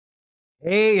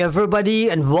Hey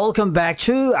everybody, and welcome back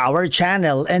to our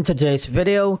channel. In today's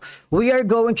video, we are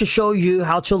going to show you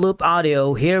how to loop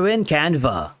audio here in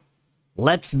Canva.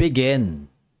 Let's begin.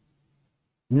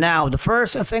 Now, the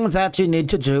first thing that you need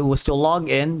to do is to log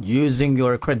in using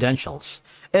your credentials.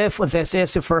 If this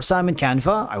is your first time in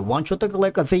Canva, I want you to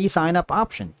click the sign up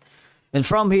option. And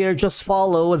from here, just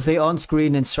follow the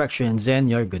on-screen instructions and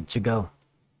you're good to go.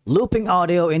 Looping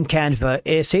audio in Canva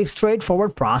is a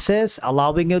straightforward process,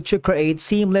 allowing you to create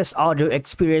seamless audio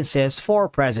experiences for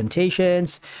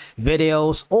presentations,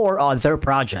 videos, or other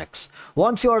projects.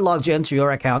 Once you are logged into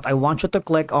your account, I want you to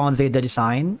click on the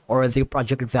design or the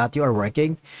project that you are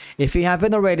working. If you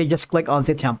haven't already, just click on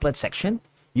the template section.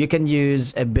 You can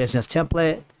use a business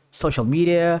template, social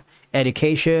media,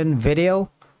 education, video,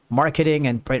 marketing,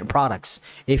 and print products.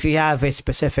 If you have a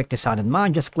specific design in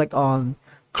mind, just click on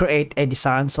create a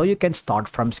design so you can start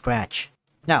from scratch.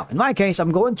 Now, in my case,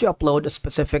 I'm going to upload a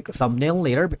specific thumbnail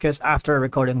later because after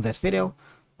recording this video,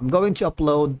 I'm going to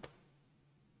upload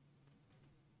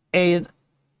a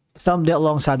thumbnail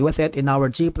alongside with it in our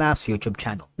G+ YouTube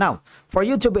channel. Now, for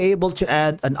you to be able to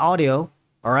add an audio,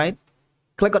 all right,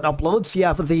 click on uploads. You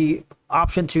have the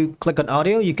option to click on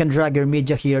audio. You can drag your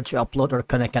media here to upload or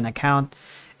connect an account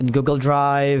in Google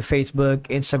Drive, Facebook,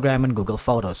 Instagram, and Google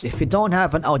Photos. If you don't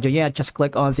have an audio yet, just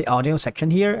click on the audio section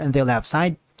here in the left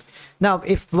side. Now,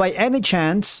 if by any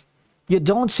chance you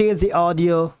don't see the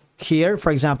audio here,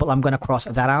 for example, I'm going to cross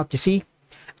that out. You see,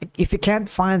 if you can't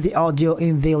find the audio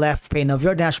in the left pane of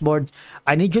your dashboard,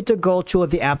 I need you to go to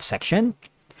the app section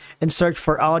and search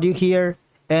for audio here,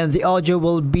 and the audio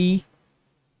will be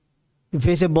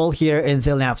visible here in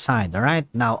the left side. All right,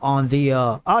 now on the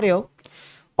audio,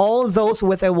 all those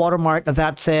with a watermark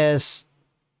that says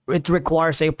it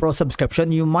requires a pro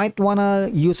subscription, you might want to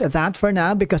use that for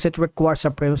now because it requires a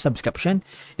premium subscription.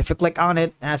 If you click on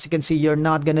it, as you can see, you're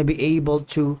not going to be able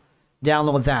to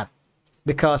download that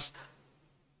because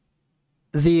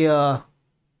the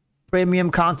premium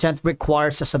content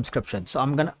requires a subscription. So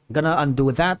I'm gonna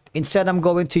undo that. Instead, I'm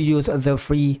going to use the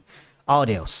free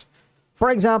audios.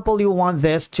 For example, you want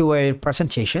this to a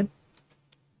presentation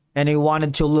and you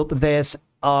wanted to loop this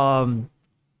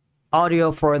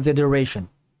audio for the duration.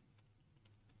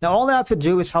 Now all I have to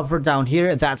do is hover down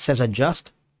here that says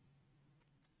adjust.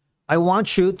 I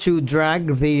want you to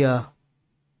drag the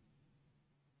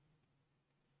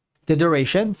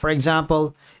duration. For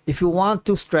example, if you want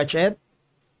to stretch it,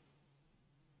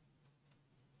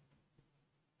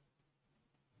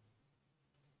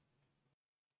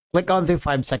 click on the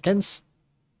 5 seconds,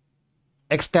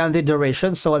 extend the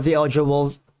duration so the audio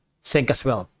will sync as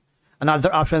well.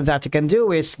 Another option that you can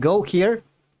do is go here.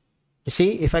 You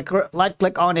see, if I right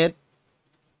click on it,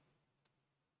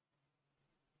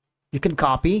 you can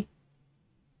copy.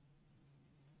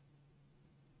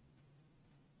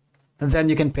 And then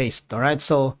you can paste. All right.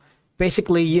 So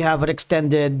basically you have an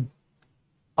extended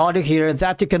audio here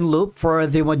that you can loop for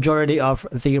the majority of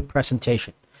the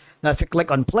presentation. Now, if you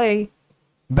click on play,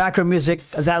 background music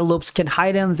that loops can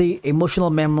heighten the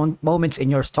emotional moments in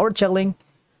your storytelling,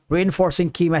 reinforcing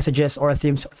key messages or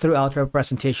themes throughout your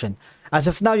presentation. As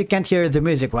of now, you can't hear the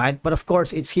music, right? But of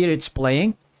course, it's here, it's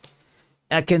playing.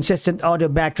 A consistent audio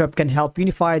backdrop can help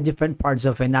unify different parts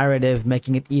of a narrative,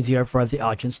 making it easier for the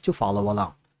audience to follow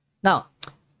along. Now,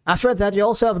 after that, you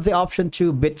also have the option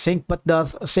to bit sync, but the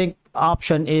sync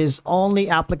option is only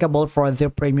applicable for the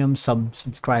premium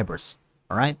subscribers.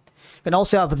 All right. You can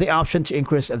also have the option to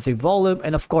increase the volume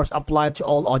and of course apply to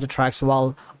all audio tracks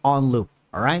while on loop.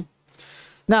 All right.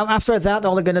 Now, after that,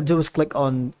 all you're going to do is click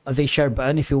on the share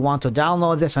button. If you want to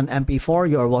download this on MP4,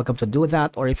 you're welcome to do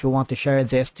that. Or if you want to share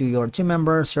this to your team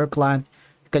members, your client,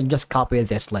 you can just copy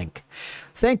this link.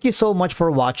 Thank you so much for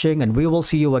watching, and we will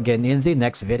see you again in the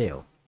next video.